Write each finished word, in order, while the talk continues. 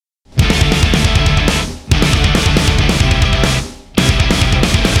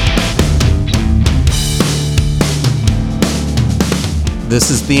This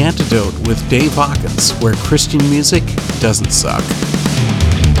is The Antidote with Dave Hawkins, where Christian music doesn't suck.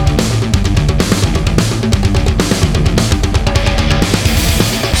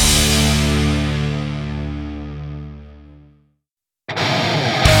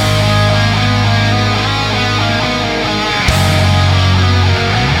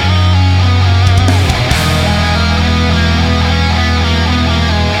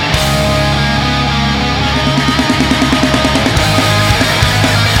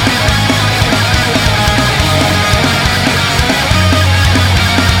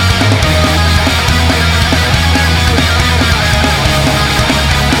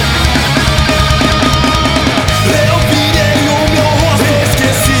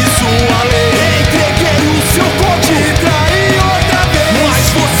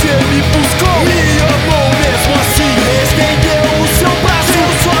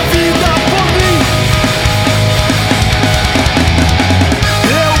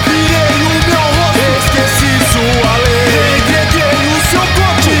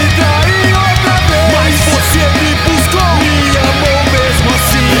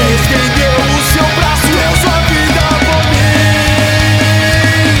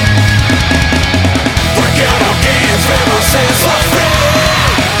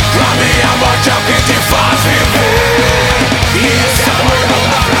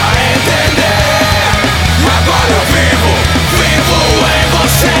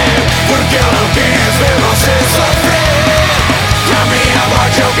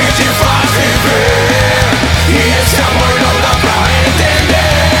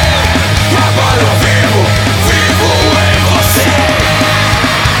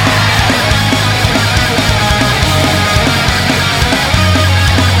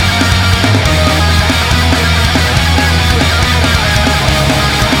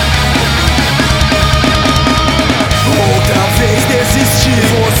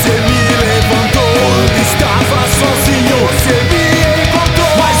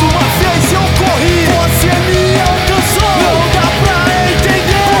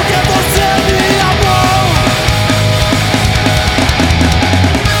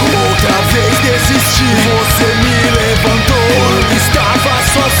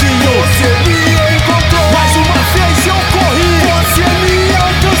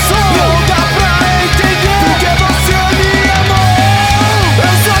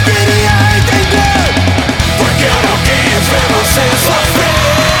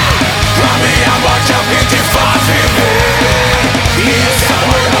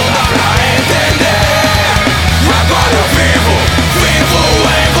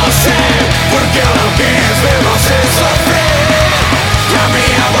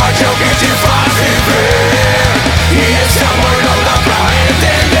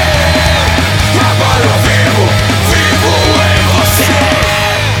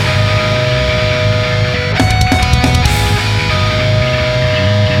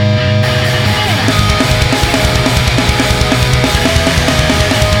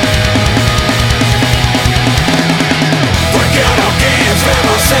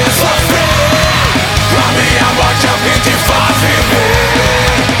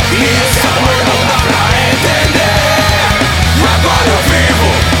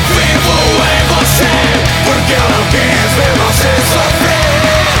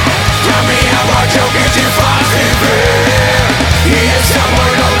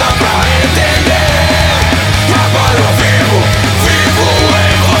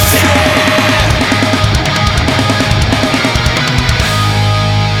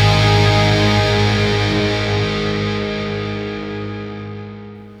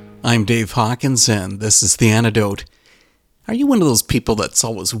 I'm Dave Hawkins, and this is The Antidote. Are you one of those people that's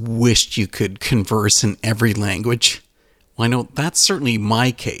always wished you could converse in every language? Well, I know that's certainly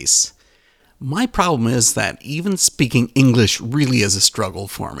my case. My problem is that even speaking English really is a struggle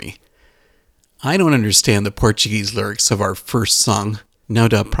for me. I don't understand the Portuguese lyrics of our first song, Não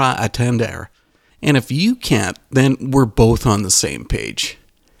Dá Pra Atender. And if you can't, then we're both on the same page.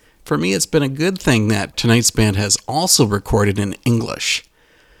 For me, it's been a good thing that tonight's band has also recorded in English.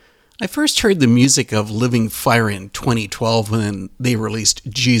 I first heard the music of Living Fire in 2012 when they released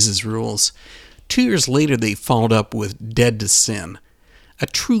Jesus Rules. 2 years later, they followed up with Dead to Sin, a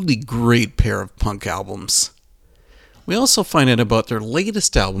truly great pair of punk albums. We also find out about their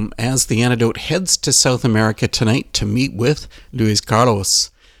latest album as The Antidote heads to South America tonight to meet with Luis Carlos,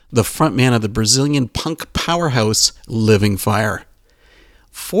 the frontman of the Brazilian punk powerhouse Living Fire.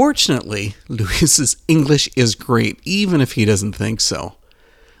 Fortunately, Luis's English is great, even if he doesn't think so.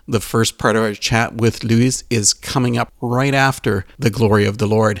 The first part of our chat with Luis is coming up right after The Glory of the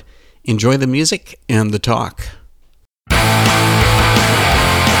Lord. Enjoy the music and the talk.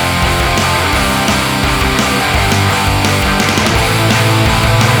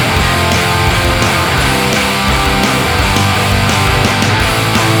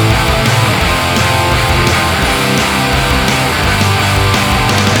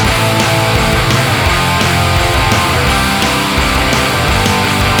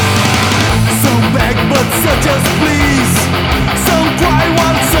 just please. Some cry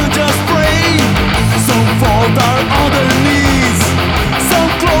while some just pray. Some fall down on their knees.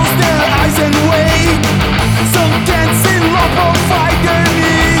 Some close their eyes and wait. Some can't see love or fight their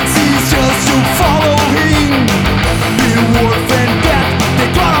needs. It's just to follow him. Be worth and get the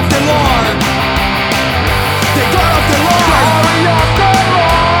God of the Lord. The God of the Lord. Glory of the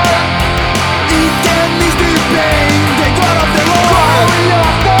Lord. It can ease the pain. The God of the Lord. Glory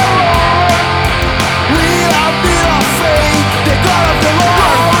of the Lord. We are bit of faith. The God of the Lord.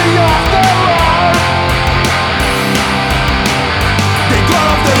 Glory of the Lord. The God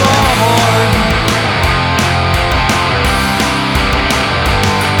of the Lord.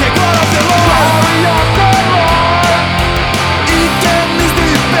 The God of the Lord. Glory of the Lord. It can ease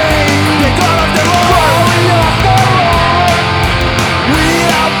the pain. The God of the Lord. Glory of the Lord. We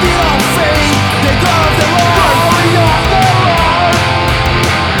are bit of faith. The God of the Lord. Glory of the Lord.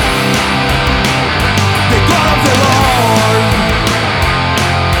 The God of the Lord.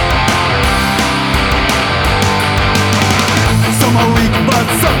 Some are weak but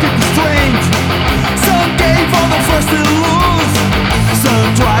some keep it strange. Some gave all the first to lose. Some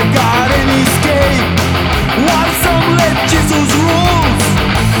tried God and escape, while some let Jesus rules.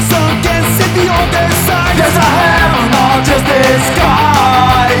 Some can see the other side. There's a heaven, not just the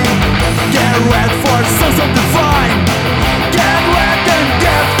sky. Get ready for sons of the divine. Get ready and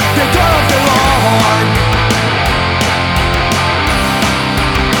get the God of the Lord.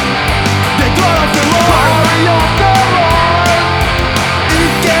 The God of the Lord. Glory of the Lord.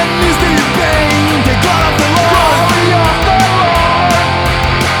 It can ease the pain. The God of the Lord. Glory of the Lord.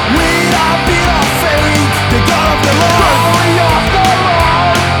 We are bit of faith. The God of the Lord. Glory of the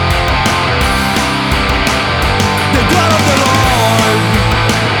Lord. The God of the Lord.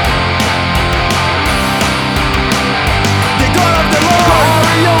 The God of the Lord.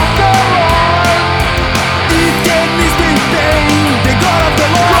 Glory of the Lord. It can ease the pain. The God of the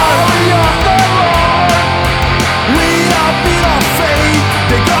Lord. Glory of the Lord. We are bit of faith.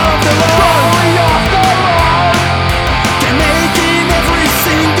 The God of the Lord. Glory of the Lord. Can make it every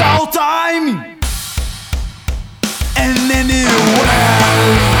single time and anywhere.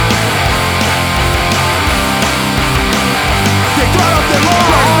 The God of the Lord.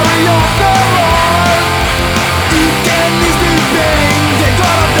 Glory of the Lord. It can ease the pain. The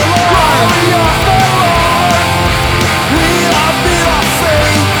God of the Lord. Glory of the Lord. We are bit of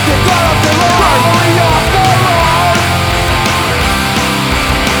faith. The God of the Lord. Glory of the Lord.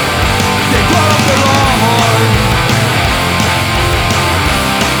 The God of the Lord.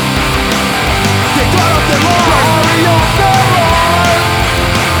 The God of the Lord. Glory of the Lord.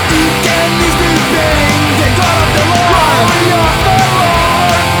 It can ease the pain. The God of the Lord. Glory of the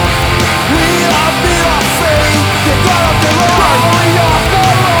Lord. We are bit of faith. The God of the Lord. Glory of the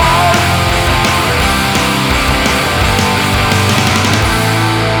Lord.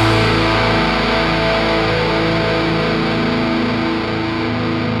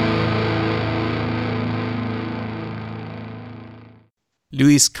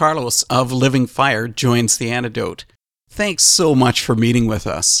 Luis Carlos of Living Fire joins the antidote. Thanks so much for meeting with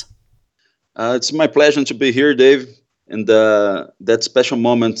us. It's my pleasure to be here, Dave, and that special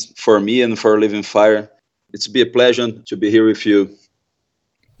moment for me and for Living Fire. It's be a pleasure to be here with you.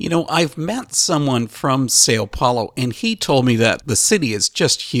 You know, I've met someone from Sao Paulo, and he told me that the city is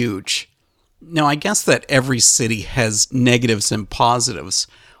just huge. Now, I guess that every city has negatives and positives.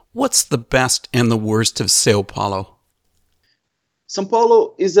 What's the best and the worst of Sao Paulo? São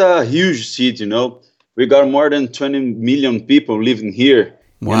Paulo is a huge city, you know. We got more than 20 million people living here,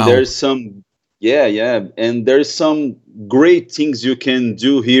 and Wow. there's some, yeah, yeah, and there's some great things you can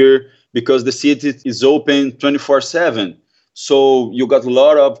do here because the city is open 24/7. So you got a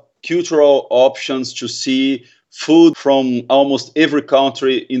lot of cultural options to see, food from almost every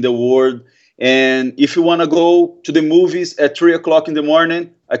country in the world. And if you want to go to the movies at 3 o'clock in the morning,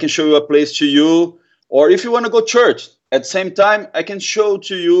 I can show you a place to you. Or if you want to go church at the same time, I can show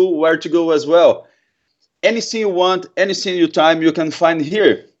to you where to go as well. Anything you want, anything you time, you can find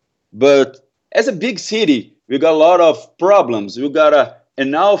here. But as a big city, we got a lot of problems. We got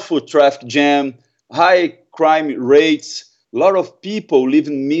an awful traffic jam, high crime rates, a lot of people live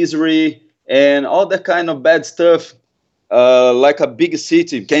in misery, and all that kind of bad stuff like a big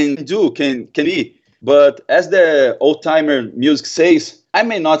city can be. But as the old timer music says, I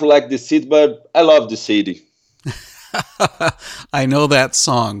may not like the city, but I love the city. I know that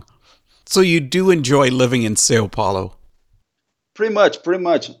song. So you do enjoy living in Sao Paulo. Pretty much, pretty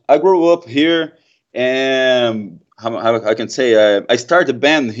much. I grew up here, and how I can say I started a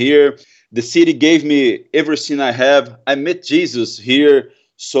band here. The city gave me everything I have. I met Jesus here,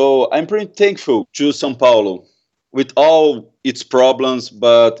 So I'm pretty thankful to Sao Paulo with all its problems,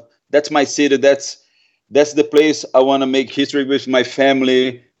 but that's my city. That's the place I want to make history with my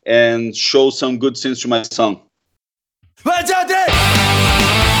family and show some good things to my son.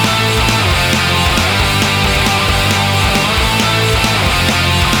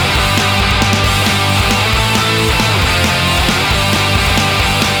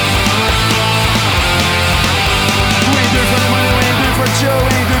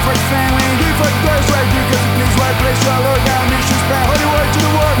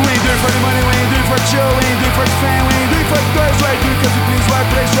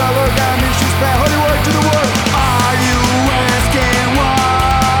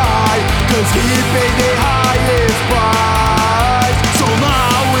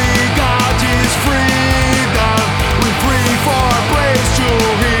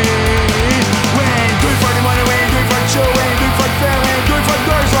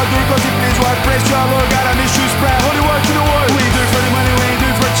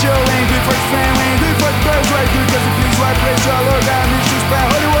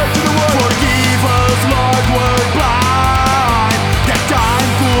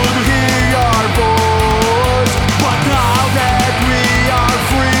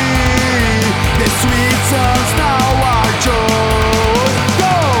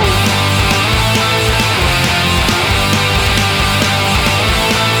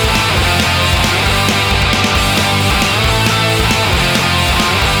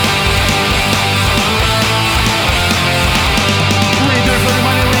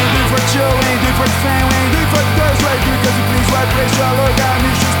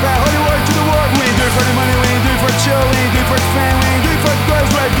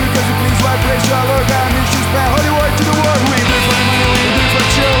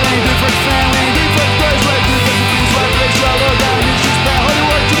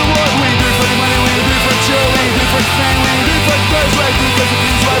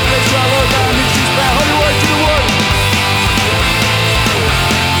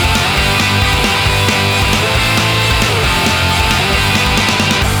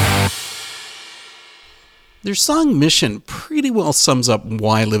 Their song Mission pretty well sums up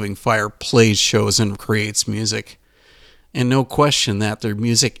why Living Fire plays shows and creates music. And no question that their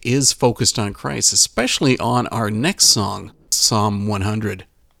music is focused on Christ, especially on our next song, Psalm 100.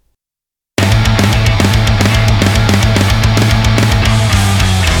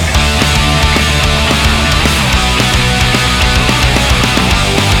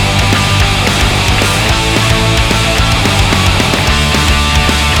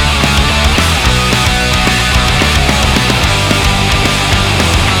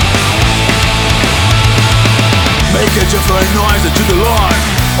 Make a joyful noise unto the Lord,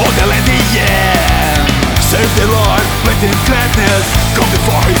 all the land the end. Serve the Lord, let in gladness, come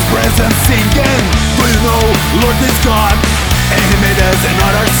before His presence singing. For you know, Lord is God, and He made us and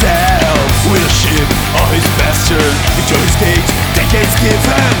not ourselves. We're the sheep of His pasture, into His gates, the gates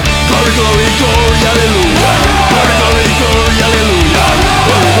given. Glory, glory, glory, hallelujah. Glory, glory, glory, hallelujah.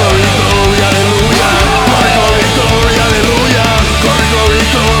 Glory, glory, glory, hallelujah. Glory, glory, glory, hallelujah. Glory, glory,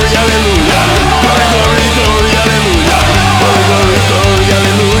 glory, hallelujah. Glory, glory, glory, hallelujah. Glory, glory, glory,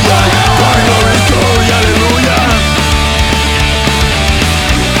 hallelujah. Glory, glory, glory, hallelujah.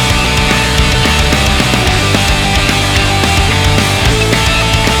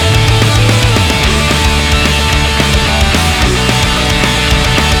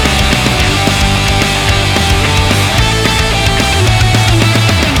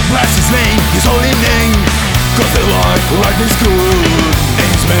 Bless His name, His holy name, 'cause the Lord is good, and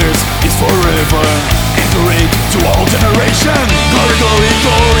His mercy is forever, endureth to all generation. Glory, glory,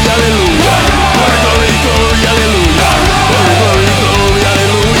 glory, hallelujah. Glory, glory, glory, hallelujah. Glory, glory, glory,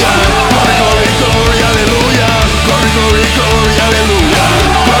 hallelujah. Glory, glory, glory, hallelujah. Glory, glory, glory, hallelujah.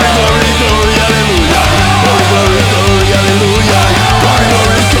 Glory, glory, glory, hallelujah. Glory, glory, glory, hallelujah. Glory,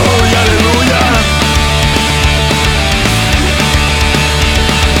 glory, glory, hallelujah.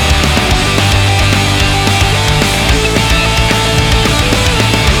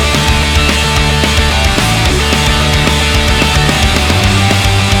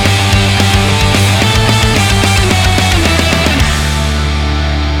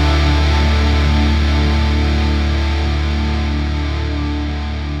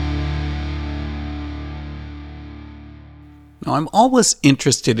 Now, I'm always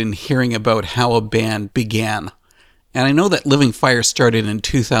interested in hearing about how a band began. And I know that Living Fire started in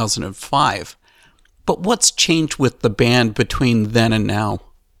 2005. But what's changed with the band between then and now?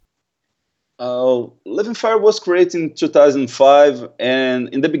 Living Fire was created in 2005, and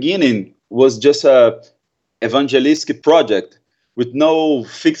in the beginning was just a evangelistic project. with no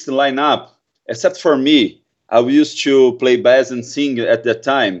fixed lineup, except for me. I used to play bass and sing at that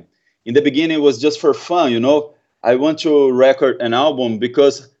time. In the beginning, it was just for fun, you know. I want to record an album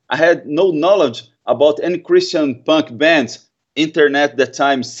because I had no knowledge about any Christian punk bands. Internet that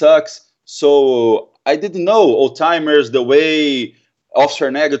time sucks, so I didn't know old timers the way,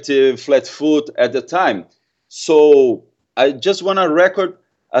 Officer Negative, Flatfoot at the time. So I just want to record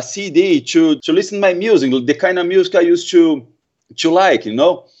a CD to listen to my music, the kind of music I used to like, you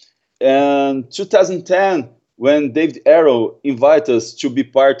know. And 2010, when David Arrow invited us to be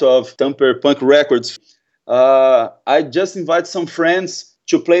part of Tamper Punk Records, I just invited some friends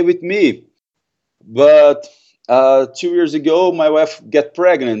to play with me. But 2 years ago, my wife got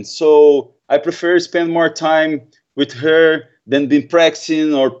pregnant, so I prefer spend more time with her than been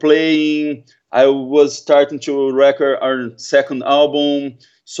practicing or playing. I was starting to record our second album,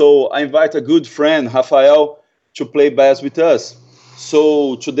 so I invite a good friend, Rafael, to play bass with us.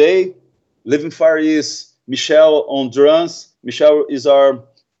 So today, Living Fire is Michelle on drums. Michelle is our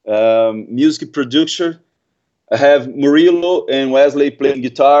music producer. I have Murilo and Wesley playing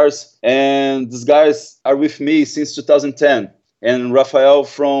guitars, and these guys are with me since 2010, and Rafael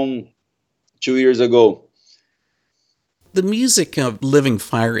from 2 years ago. The music of Living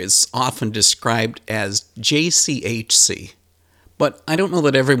Fire is often described as JCHC, but I don't know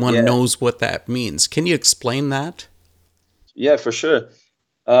that everyone Yeah, knows what that means. Can you explain that? yeah, for sure.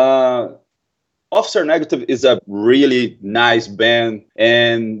 Uh, Officer Negative is a really nice band,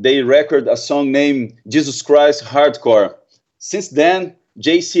 and they record a song named Jesus Christ Hardcore. Since then,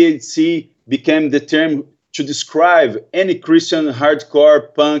 JCHC became the term to describe any Christian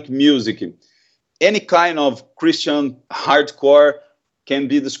hardcore punk music. Any kind of Christian hardcore can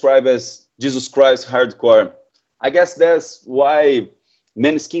be described as Jesus Christ hardcore. I guess that's why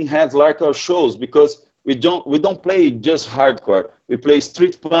many skinheads like our shows, because we don't play just hardcore. We play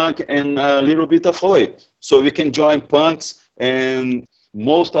street punk and a little bit of oi. So we can join punks and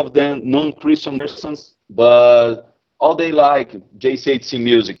most of them non-Christian persons, but all they like JCHC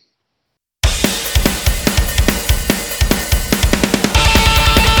music.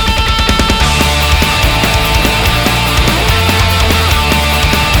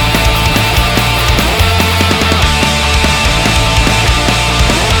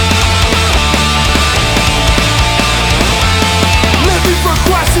 Living for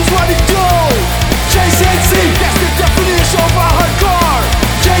Christ is what it do. JCC, that's the definition of a hardcore.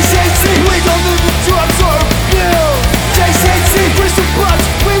 JCC, we don't live to absorb pills. JCC, Christian blood,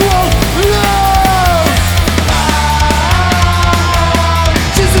 we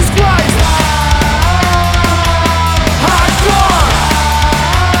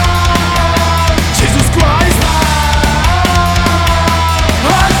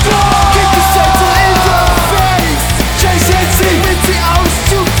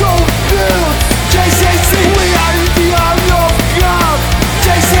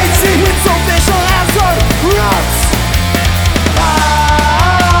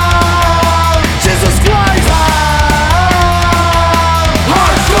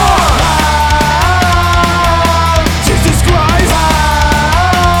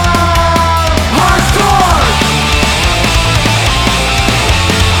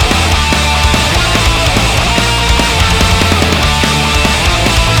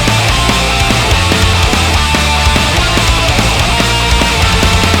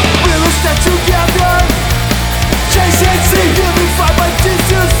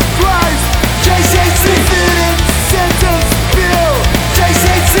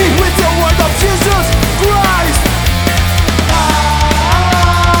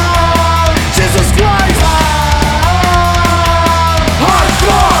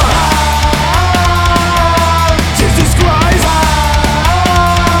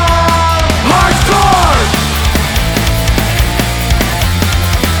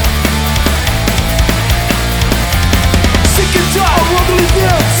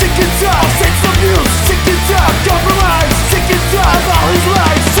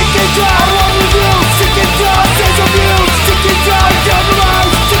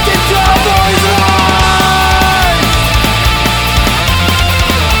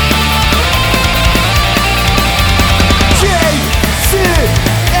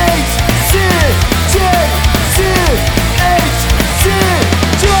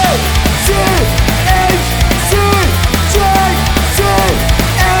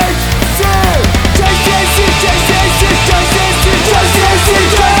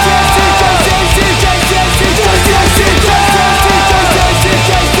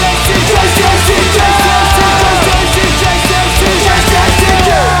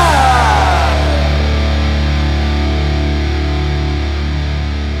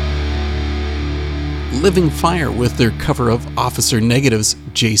Living Fire with their cover of Officer Negative's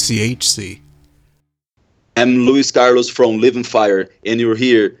JCHC. I'm Luis Carlos from Living Fire, and you're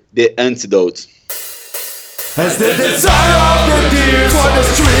here, The Antidote. As the desire of the deer for the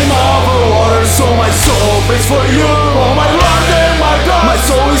stream of water, so my soul prays for you, oh my Lord and my God. My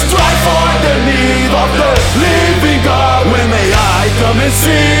soul is strive for the need of the living God. When may I come and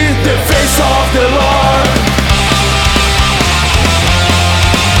see the face of the Lord?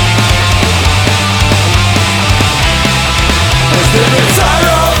 As the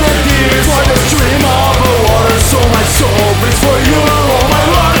desire of the deer for the stream of water, so my soul prays for you, oh my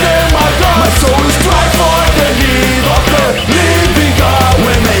Lord and my God. My soul is strive for the need of the living God.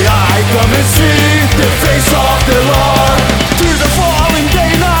 When may I come and see the face of the Lord? Through the falling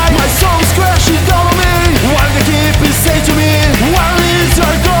day night, my soul's crashing down on me. While the keepers say to me, where is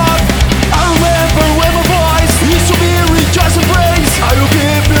your God? I remember when my voice used to be rejoice and praise. I will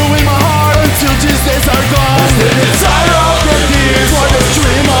keep you in my heart until these days are gone. As the desire of the deer for the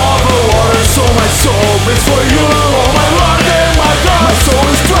stream of water, so my soul prays for you, oh my Lord and my God. My soul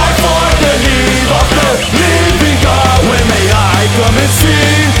is strive for the need of the living God. When may I come and see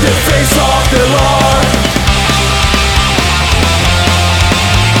the face of the Lord?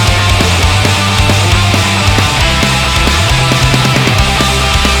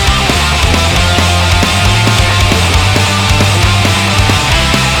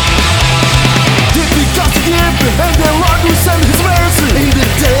 Difficult to give, and the Lord will send His mercy in the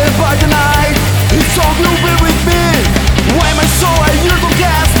day and by the night. His soul will be with me. Why my soul I hear the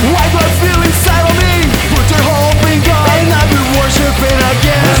cast? Why do I feel inside of me? Put your hope in God, and I will worship Him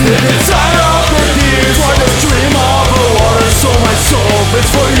again. As the desire of the deer for the stream of water, so my soul prays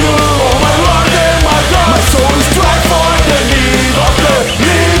for you, oh my Lord and my God. My soul is strive for the need of the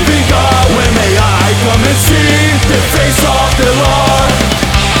living God. When may I come and see the face of the Lord?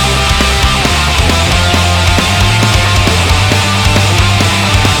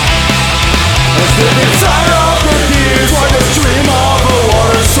 As the desire of the deer for the stream of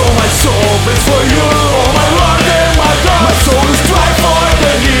water, so my soul prays for you, oh my Lord and my God. My soul is strive for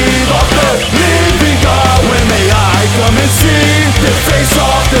the need of the living God. When may I come and see the face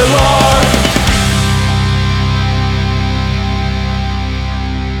of the Lord?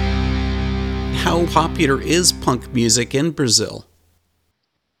 How popular is punk music in Brazil?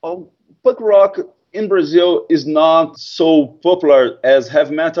 Oh, punk rock in Brazil is not so popular as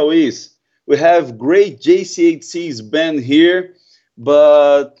heavy metal is. We have great JCHC's band here,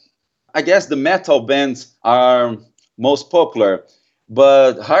 but I guess the metal bands are most popular.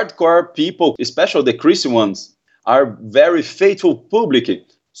 But hardcore people, especially the Christian ones, are very faithful public.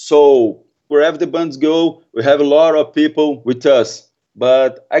 So wherever the bands go, we have a lot of people with us.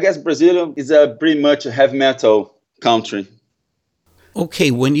 But I guess Brazil is a pretty much a heavy metal country.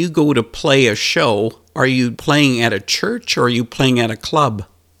 Okay, when you go to play a show, are you playing at a church or are you playing at a club?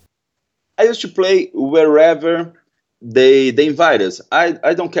 I used to play wherever they invite us. I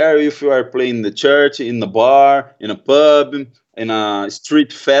don't care if you are playing in the church, in a bar, in a pub, in a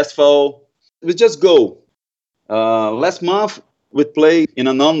street festival. We just go. Last month, we played in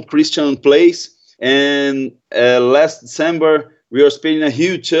a non-Christian place. And last December, we were playing a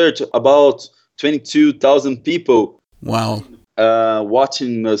huge church, about 22,000 people Wow.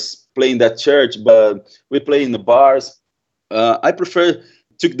 watching us play in that church. But we play in the bars. I prefer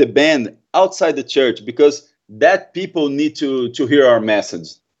took the band outside the church because that people need to hear our message.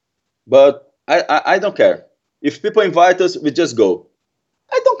 But I don't care. If people invite us, we just go.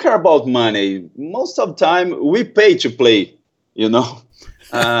 I don't care about money. Most of the time, we pay to play, you know.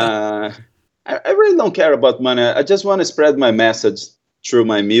 I really don't care about money. I just want to spread my message through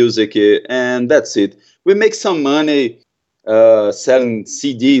my music, and that's it. We make some money selling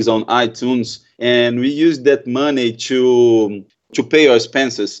CDs on iTunes, and we use that money to pay our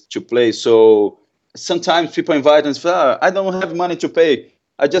expenses to play. So sometimes people invite us, I don't have money to pay.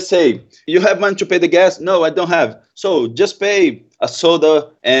 I just say, you have money to pay the gas? No, I don't have. So just pay a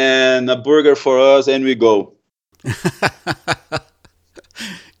soda and a burger for us, and we go.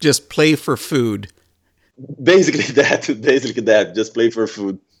 Just play for food. Basically that. Just play for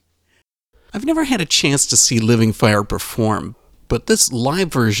food. I've never had a chance to see Living Fire perform, but this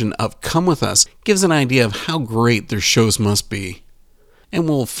live version of Come With Us gives an idea of how great their shows must be. And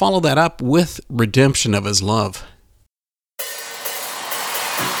we'll follow that up with Redemption of His Love.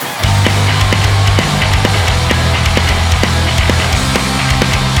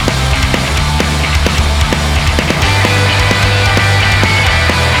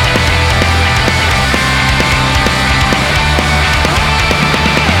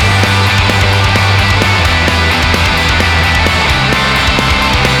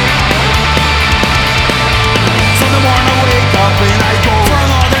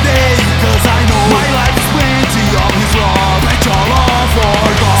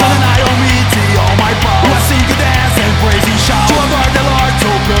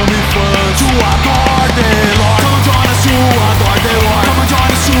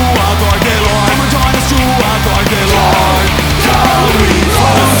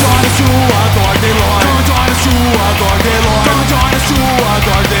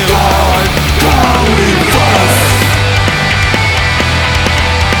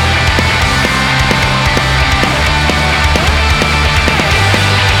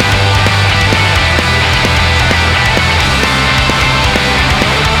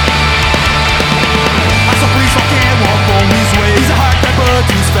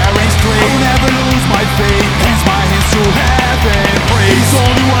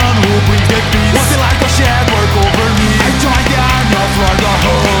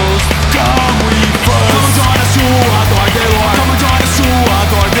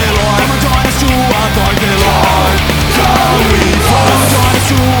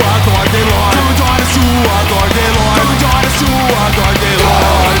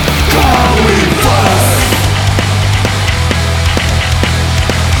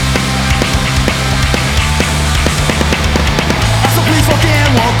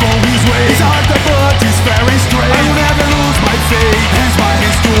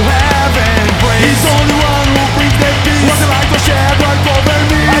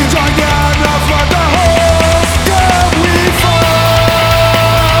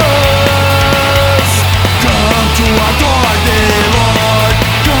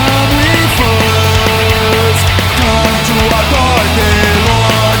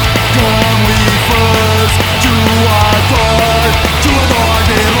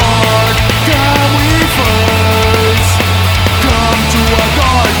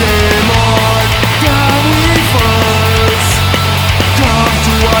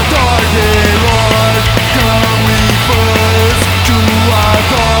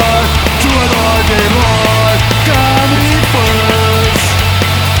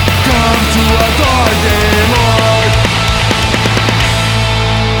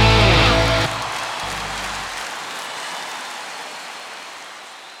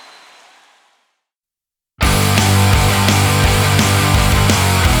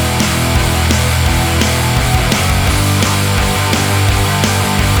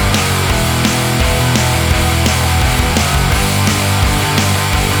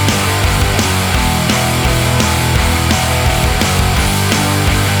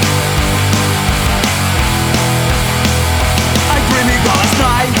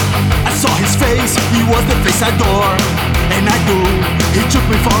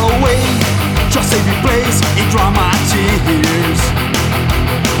 me far away to a safe place in drama tears.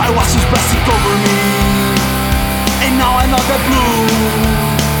 I watched his plastic over me, and now I know the blue,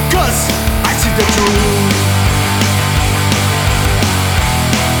 'cause I see the truth.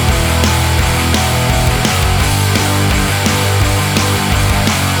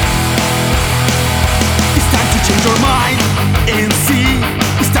 It's time to change your mind and see.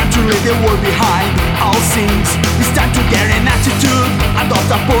 It's time to leave the world behind. All things. It's time to get an attitude,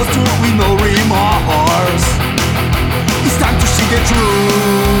 adopt a posture with no remorse. It's time to see the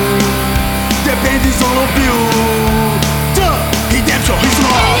truth. The pain is all of you. The redemption is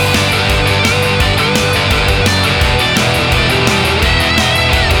love.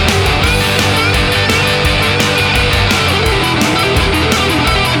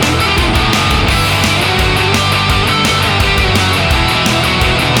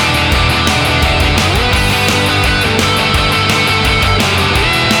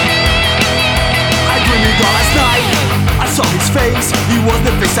 Saw his face, he was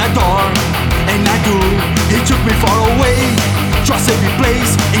the face I adored. And I do, he took me far away to a safe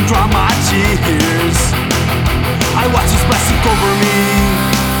place in drama tears. I watched his plastic over me,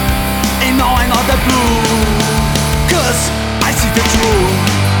 and now I know the blue, 'cause I see the truth.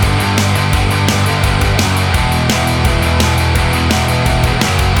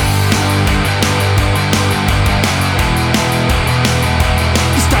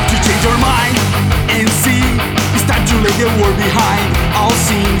 It's time to change your mind and see. It's time to leave the world behind. All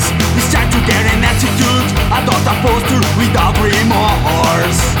things. It's time to get an attitude, adopt a posture without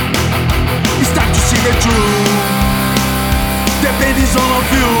remorse. It's time to see the truth. The pain is all of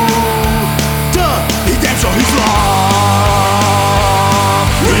you. The redemption is love.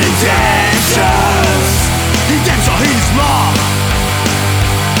 Redemption. Redemption is love.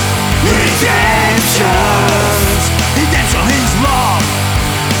 Redemption. Redemption is love.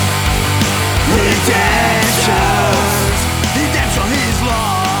 Redemption. Redemption is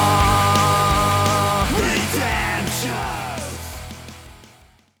love. Redemption.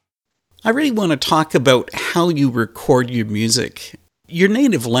 I really want to talk about how you record your music. Your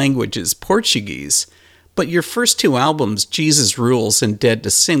native language is Portuguese, but your first two albums, Jesus Rules and Dead to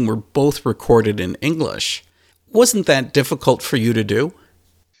Sing, were both recorded in English. Wasn't that difficult for you to do?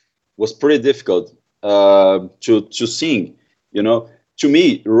 Was pretty difficult to sing, you know. To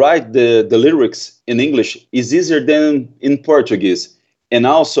me, write the lyrics in English is easier than in Portuguese. And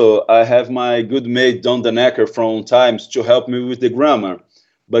also, I have my good mate Don Danecker from Times to help me with the grammar.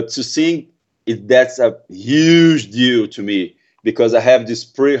 But to sing, that's a huge deal to me because I have this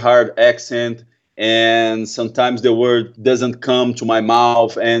pretty hard accent, and sometimes the word doesn't come to my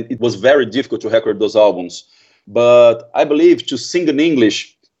mouth, and it was very difficult to record those albums. But I believe to sing in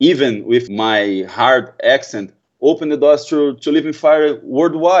English, even with my hard accent, open the doors to live in fire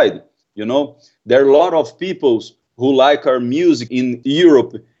worldwide. You know, there are a lot of people who like our music in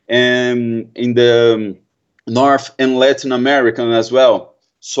Europe and in the North and Latin America as well.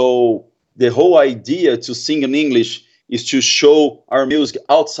 So the whole idea to sing in English is to show our music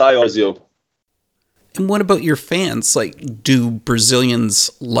outside of Brazil. And what about your fans? Like, do Brazilians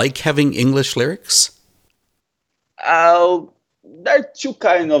like having English lyrics? There are two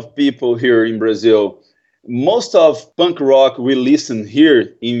kind of people here in Brazil. Most of punk rock we listen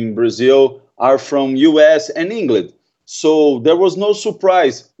here in Brazil are from US and England. So there was no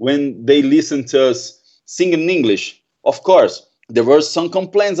surprise when they listened to us sing in English. Of course, there were some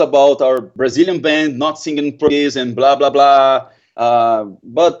complaints about our Brazilian band not singing Portuguese and blah, blah, blah.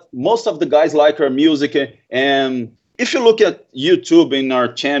 But most of the guys like our music. And if you look at YouTube, in our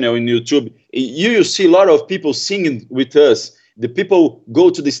channel in YouTube, you see a lot of people singing with us. The people go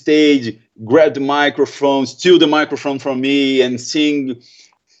to the stage, grab the microphone, steal the microphone from me, and sing,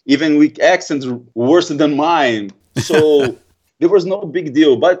 even with accents worse than mine. So there was no big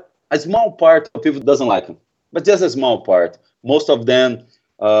deal. But a small part of people doesn't like them. But just a small part. Most of them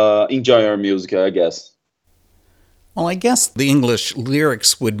enjoy our music, I guess. Well, I guess the English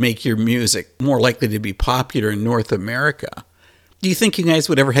lyrics would make your music more likely to be popular in North America. Do you think you guys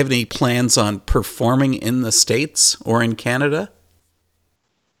would ever have any plans on performing in the States or in Canada?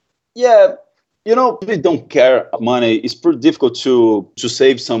 Yeah, you know, we don't care money. It's pretty difficult to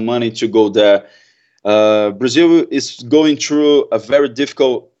save some money to go there. Brazil is going through a very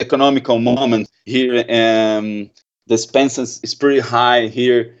difficult economical moment here, and the expenses is pretty high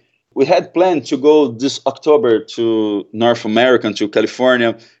here. We had planned to go this October to North America, to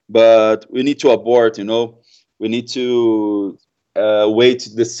California, but we need to abort, you know. We need to wait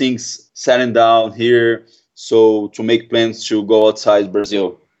the things settling down here, so to make plans to go outside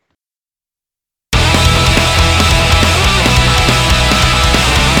Brazil.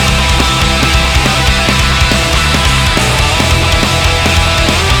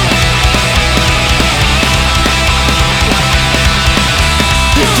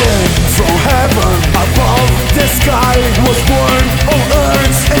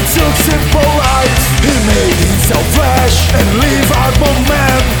 and leave our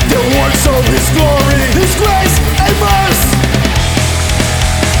man the works of His glory, His grace and mercy.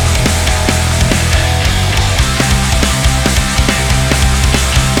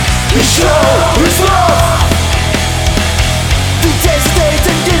 He showed His love to taste it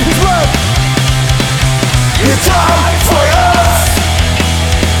and give His blood. He died for us.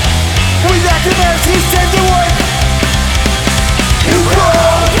 Without the mercy, He sent the word. He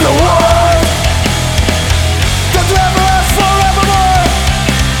broke the world that deliver us forevermore.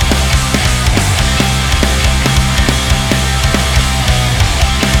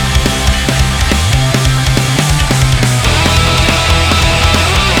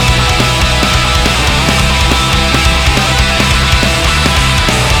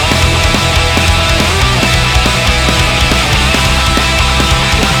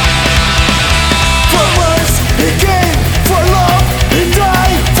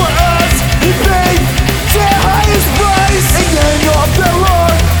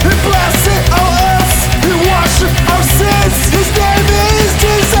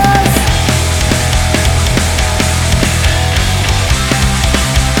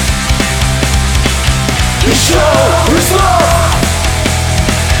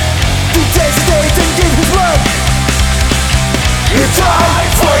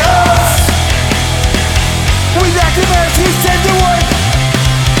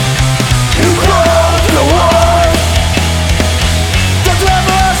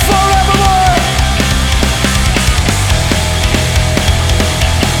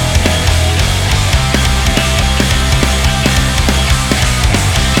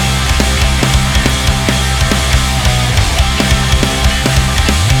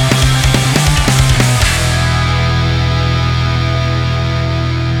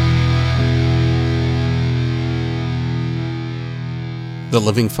 The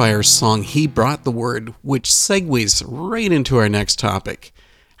Living Fire song He Brought the Word, which segues right into our next topic,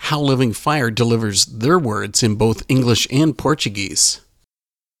 how Living Fire delivers their words in both English and Portuguese.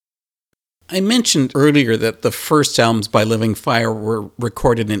 I mentioned earlier that the first albums by Living Fire were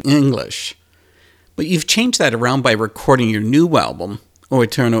recorded in English, but you've changed that around by recording your new album, O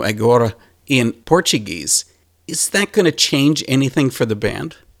Eterno Agora, in Portuguese. Is that going to change anything for the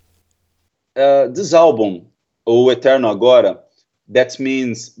band? This album, O Eterno Agora, that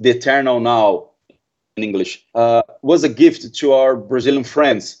means the eternal now in English, was a gift to our Brazilian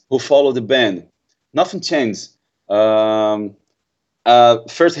friends who follow the band. Nothing changed. Firsthand,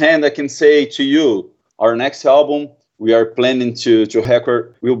 I can say to you, our next album, we are planning to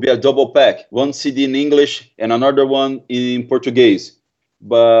record, will be a double pack, one CD in English and another one in Portuguese.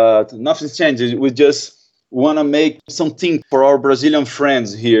 But nothing changes. We just want to make something for our Brazilian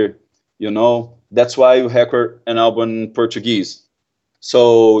friends here, you know. That's why we record an album in Portuguese.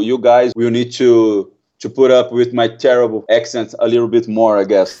 So you guys will need to put up with my terrible accent a little bit more, I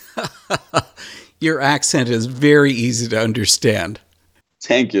guess. Your accent is very easy to understand.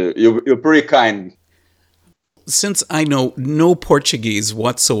 Thank you. You're pretty kind. Since I know no Portuguese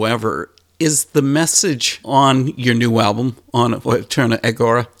whatsoever, is the message on your new album, on Eterno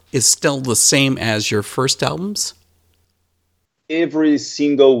Agora, is still the same as your first albums? Every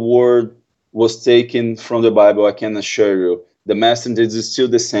single word was taken from the Bible, I can assure you. The message is still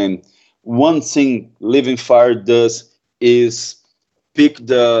the same. One thing Living Fire does is pick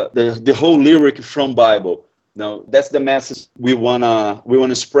the whole lyric from Bible. Now that's the message we wanna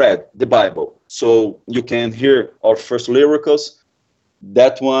spread, the Bible. So you can hear our first lyricals.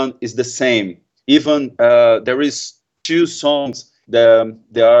 That one is the same. Even there is two songs that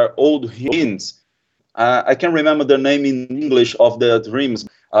they are old hymns. I can't remember the name in English of the dreams.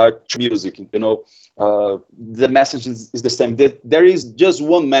 Music, you know. The message is the same. There is just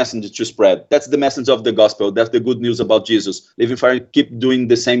one message to spread. That's the message of the gospel. That's the good news about Jesus. Living Fire, keep doing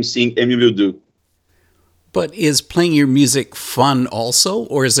the same thing, and we will do. But is playing your music fun also,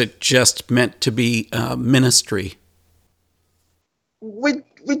 or is it just meant to be ministry? We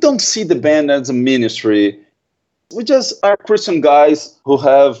don't see the band as a ministry. We just are Christian guys who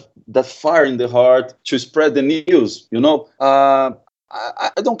have that fire in the heart to spread the news. You know, I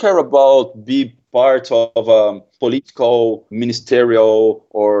don't care about be part of a political, ministerial,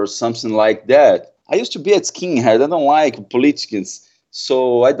 or something like that. I used to be a skinhead. I don't like politics,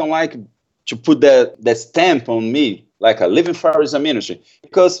 so I don't like to put that stamp on me, like a Living Fire is a ministry.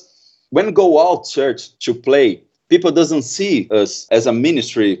 Because when we go out church to play, people doesn't see us as a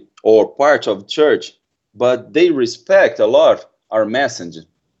ministry or part of church, but they respect a lot our message,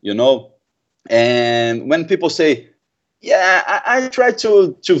 you know. And when people say, yeah, I tried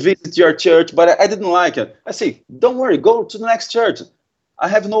to visit your church, but I didn't like it. I say, don't worry, go to the next church. I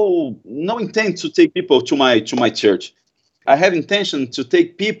have no intent to take people to my church. I have intention to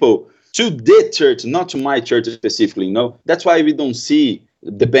take people to the church, not to my church specifically, That's why we don't see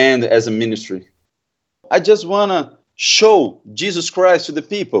the band as a ministry. I just want to show Jesus Christ to the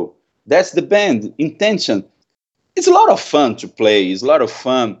people. That's the band intention. It's a lot of fun to play. It's a lot of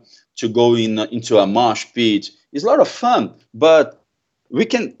fun to go into a mosh pit. It's a lot of fun, but we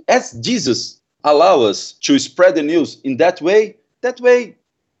can, as Jesus allow us to spread the news in that way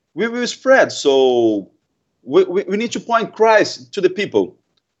we will spread. So we need to point Christ to the people.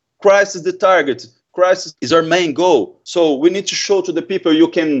 Christ is the target. Christ is our main goal. So we need to show to the people you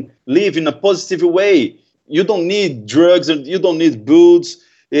can live in a positive way. You don't need drugs and you don't need booze.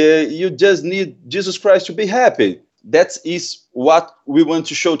 You just need Jesus Christ to be happy. That is what we want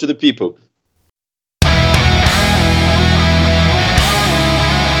to show to the people.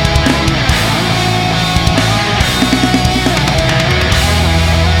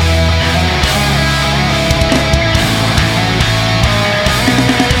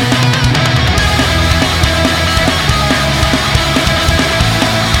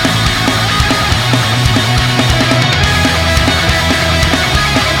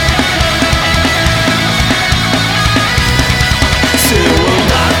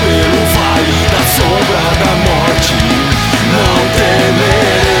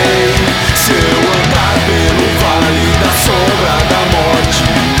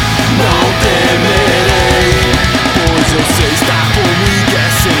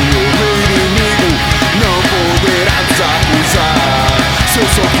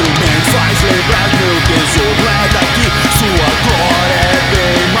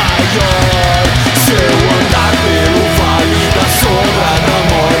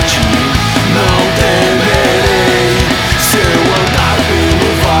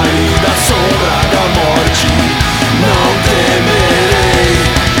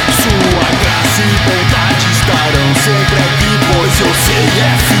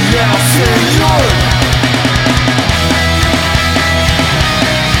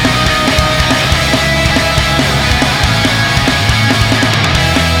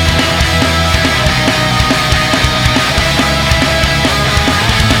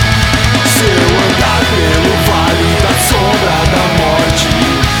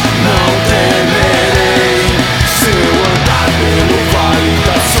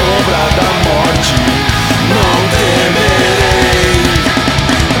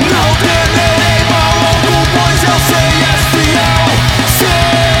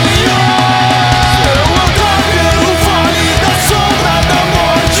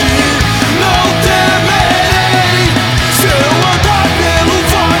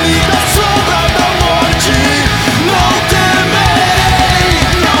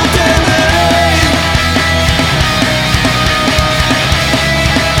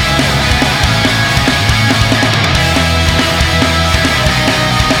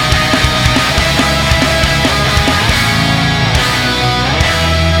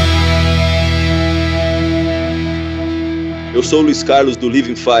 Eu sou o Luiz Carlos do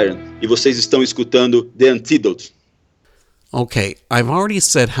Living Fire e vocês estão escutando The Antidote. Okay, I've already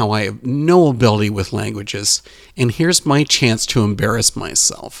said how I have no ability with languages, and here's my chance to embarrass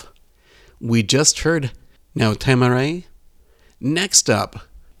myself. We just heard Now Temere. Next up,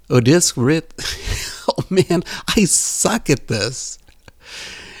 Udiscrit. Oh man, I suck at this.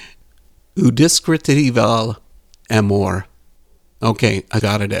 Udiscritival Amor. Okay, I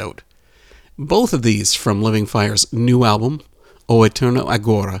got it out. Both of these from Living Fire's new album, O Eterno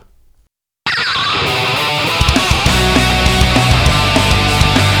Agora.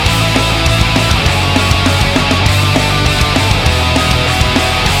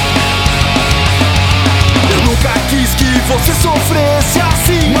 Eu nunca quis que você sofresse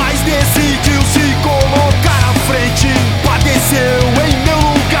assim, mas decidiu se colocar à frente. Padeceu em meu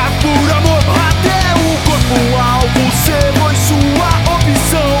lugar por amor. Até o corpo alvo foi sua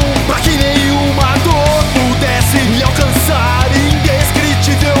opção, pra que nenhuma dor pudesse me alcançar.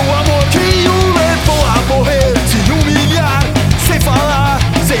 Indescritível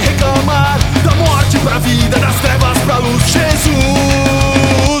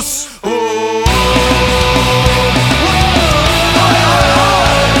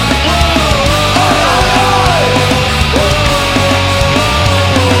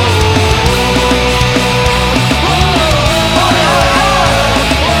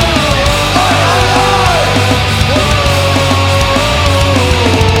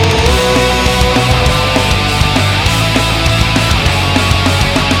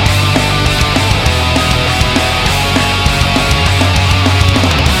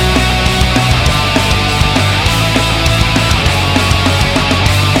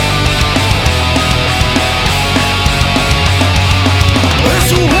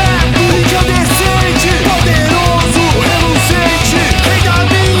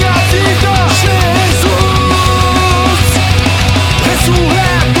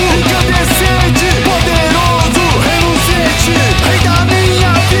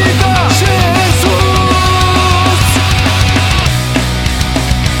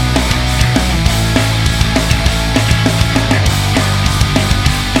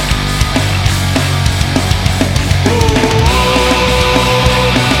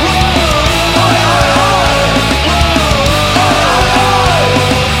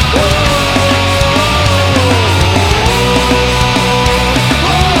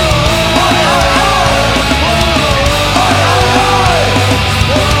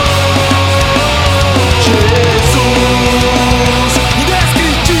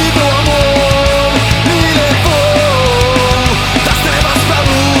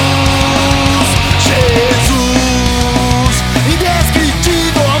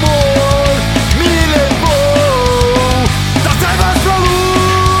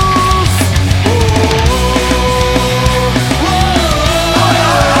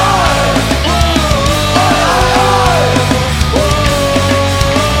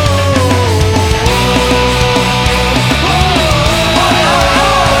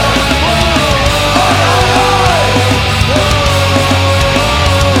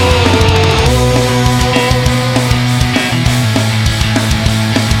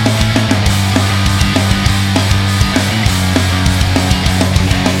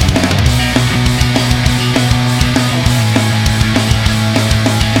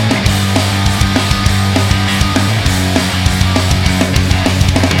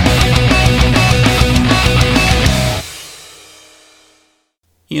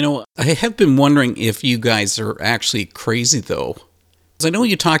I have been wondering if you guys are actually crazy, though. 'Cause I know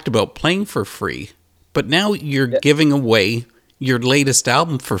you talked about playing for free, but now you're giving away your latest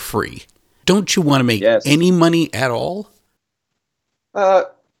album for free. Don't you want to make Yes. any money at all? Uh,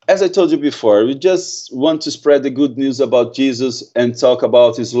 as I told you before, we just want to spread the good news about Jesus and talk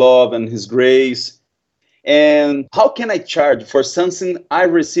about his love and his grace. And how can I charge for something I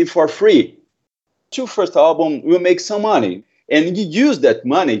receive for free? Your first album will make some money, and you use that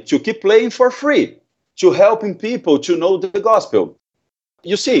money to keep playing for free, to helping people to know the gospel.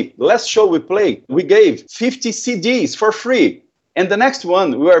 You see, last show we played, we gave 50 CDs for free. And the next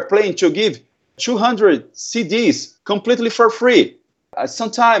one, we are planning to give 200 CDs completely for free.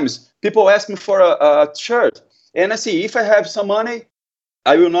 Sometimes people ask me for a shirt, and I say, if I have some money,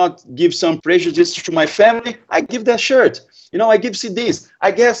 I will not give some prejudice to my family. I give that shirt. I give CDs.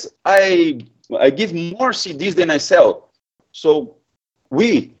 I guess I give more CDs than I sell. So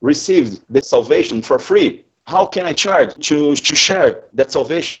we received the salvation for free. How can I charge to share that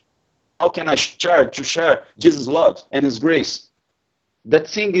salvation? How can I charge to share Jesus' love and his grace? That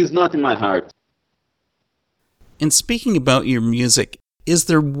thing is not in my heart. And speaking about your music, is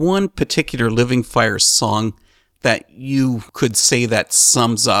there one particular Living Fire song that you could say that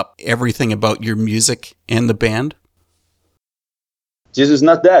sums up everything about your music and the band? Jesus is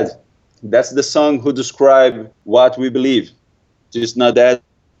not dead. That's the song who describe what we believe. Jesus is not dead.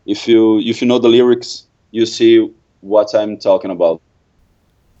 If you know the lyrics, you see what I'm talking about.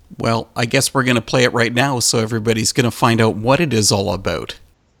 Well, I guess we're going to play it right now, so everybody's going to find out what it is all about.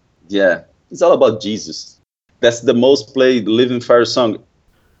 Yeah, it's all about Jesus. That's the most played Living Fire song.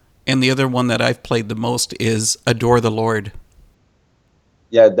 And the other one that I've played the most is Adore the Lord.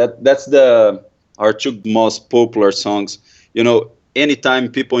 Yeah, that's our two most popular songs. Anytime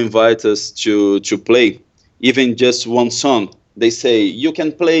people invite us to play, even just one song, they say, you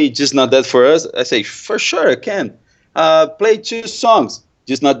can play Just Not That for us? I say, for sure I can. Play 2 songs.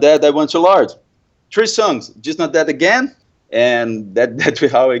 Just Not That, I Want You, Lord. 3 songs. Just Not That again. And that's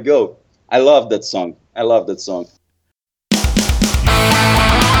how I go. I love that song. I love that song.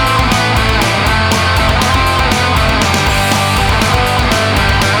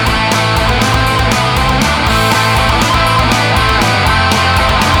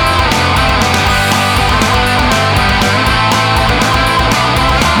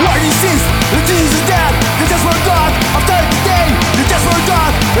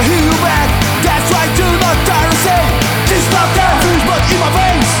 I hear you back, that's right, do not try to say. She's not there, feels blood in my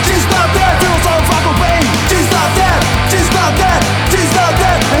veins. She's not there, feels all fucking pain. She's not there.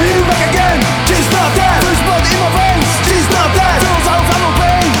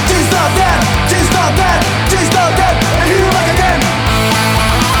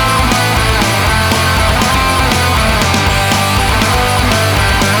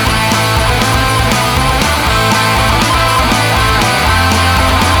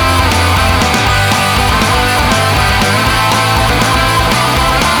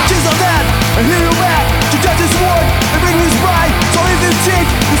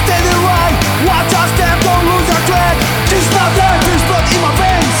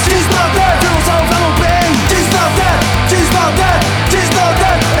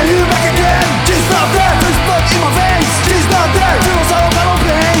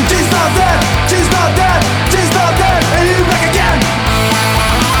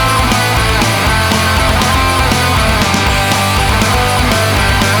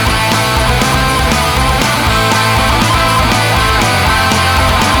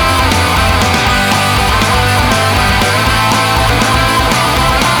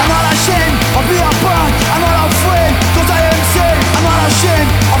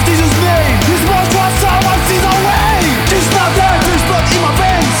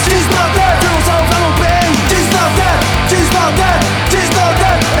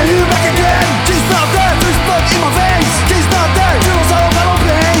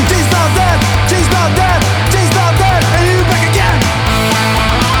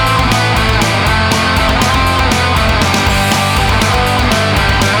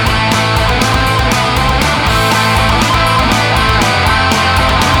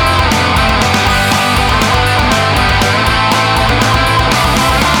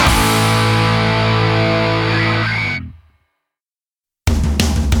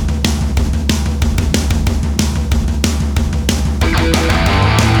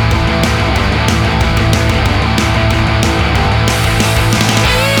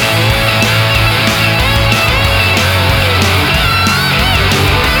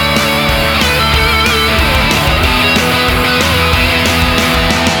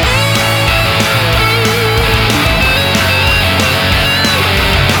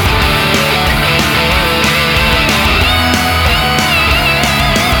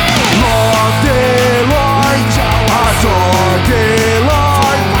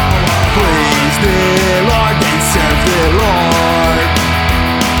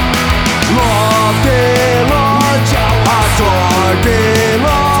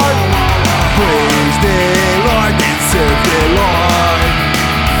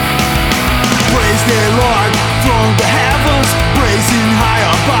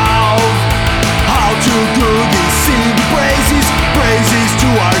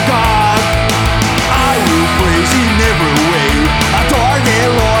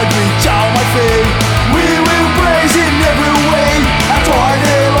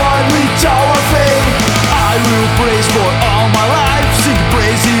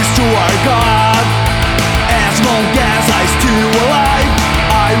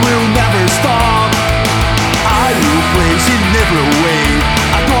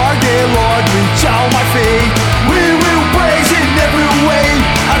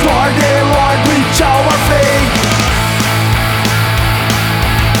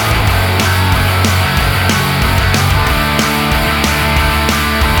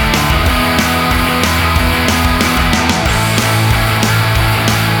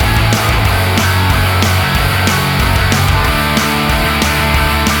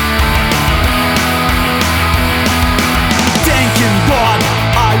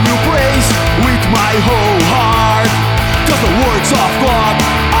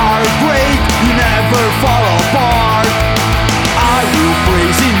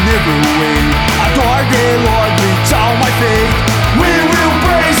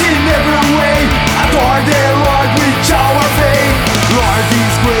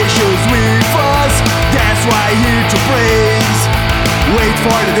 wait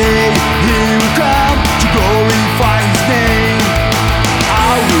for the day He will come to glorify His name.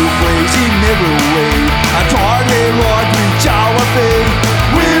 I will praise Him every way, adore the Lord with our faith.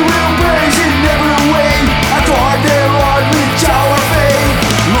 We will praise Him every way, adore the Lord with our faith.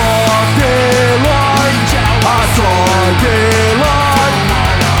 Love the Lord, adore the Lord,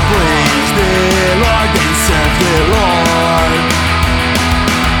 praise the Lord and serve the Lord.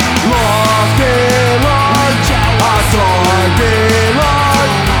 Love the Lord, adore the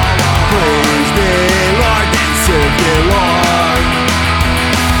Lord, praise the Lord and serve the Lord.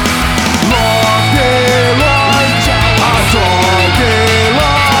 Love the Lord, adore the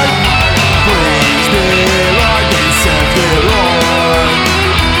Lord, praise the Lord and serve the Lord.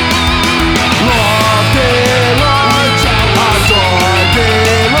 Love the Lord, adore the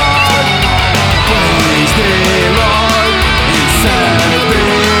Lord, praise the Lord and serve the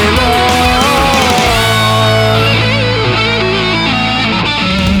Lord.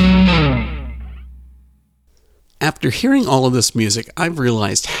 After hearing all of this music, I've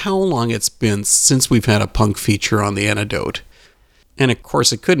realized how long it's been since we've had a punk feature on The Antidote. And of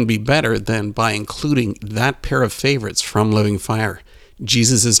course, it couldn't be better than by including that pair of favorites from Living Fire,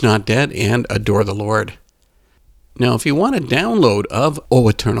 Jesus Is Not Dead and Adore the Lord. Now, if you want a download of O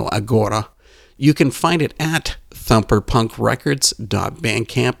Eterno Agora, you can find it at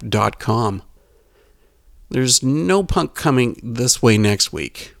thumperpunkrecords.bandcamp.com. There's no punk coming this way next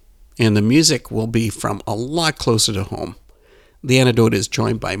week, and the music will be from a lot closer to home. The Antidote is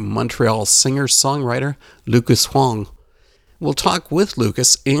joined by Montreal singer-songwriter Lucas Huang. We'll talk with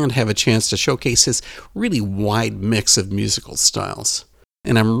Lucas and have a chance to showcase his really wide mix of musical styles.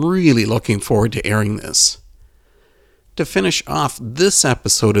 And I'm really looking forward to airing this. To finish off this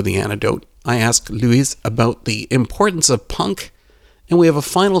episode of The Antidote, I asked Luis about the importance of punk, and we have a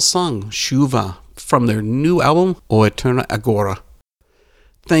final song, Shuva, from their new album, O Eterno Agora.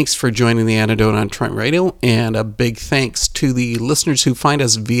 Thanks for joining The Antidote on Trent Radio, and a big thanks to the listeners who find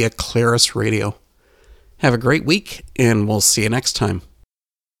us via Claris Radio. Have a great week, and we'll see you next time.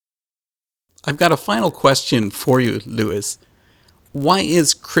 I've got a final question for you, Luis. Why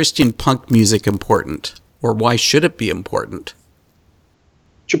is Christian punk music important? Or why should it be important?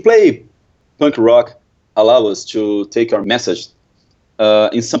 To play punk rock allow us to take our message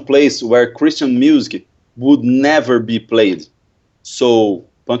in some place where Christian music would never be played. So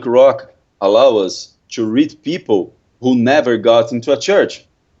punk rock allow us to reach people who never got into a church.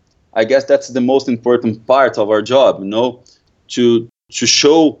 I guess that's the most important part of our job, to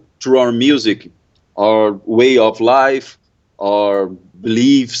show through our music our way of life, our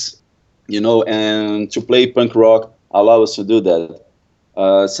beliefs, and to play punk rock allow us to do that.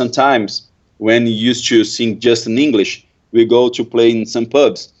 Sometimes when you used to sing just in English, we go to play in some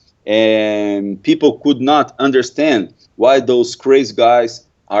pubs, and people could not understand why those crazy guys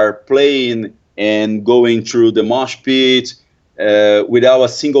are playing and going through the mosh pit without a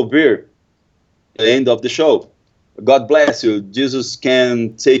single beer at the end of the show. God bless you. Jesus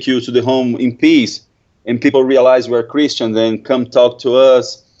can take you to the home in peace. And people realize we're Christians and come talk to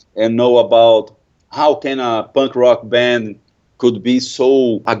us and know about how can a punk rock band could be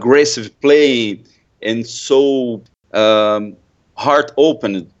so aggressive playing and so heart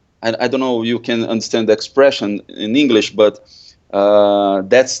open. I don't know if you can understand the expression in English, but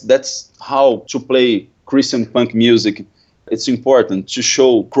that's how to play Christian punk music. It's important to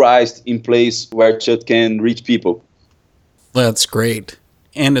show Christ in place where church can reach people. That's great.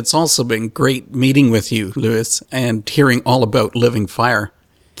 And it's also been great meeting with you, Luis, and hearing all about Living Fire.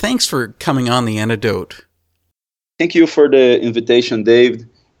 Thanks for coming on The Antidote. Thank you for the invitation, Dave.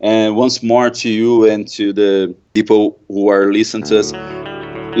 And once more to you and to the people who are listening to us,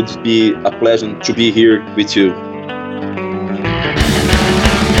 it'd be a pleasure to be here with you.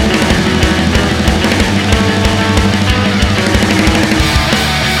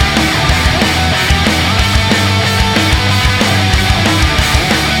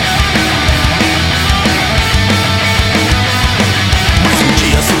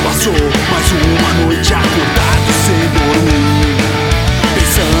 Mais uma noite acordado sem dormir,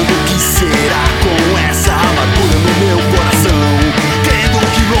 pensando o que será com essa amargura no meu coração, crendo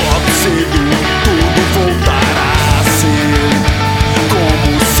que logo cedo tudo voltará a ser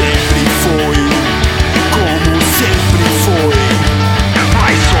como sempre foi,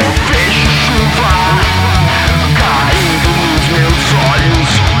 mas só vejo chuva caindo nos meus olhos,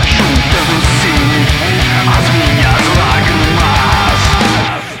 juntando-se as minhas lágrimas.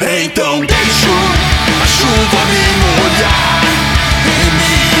 Então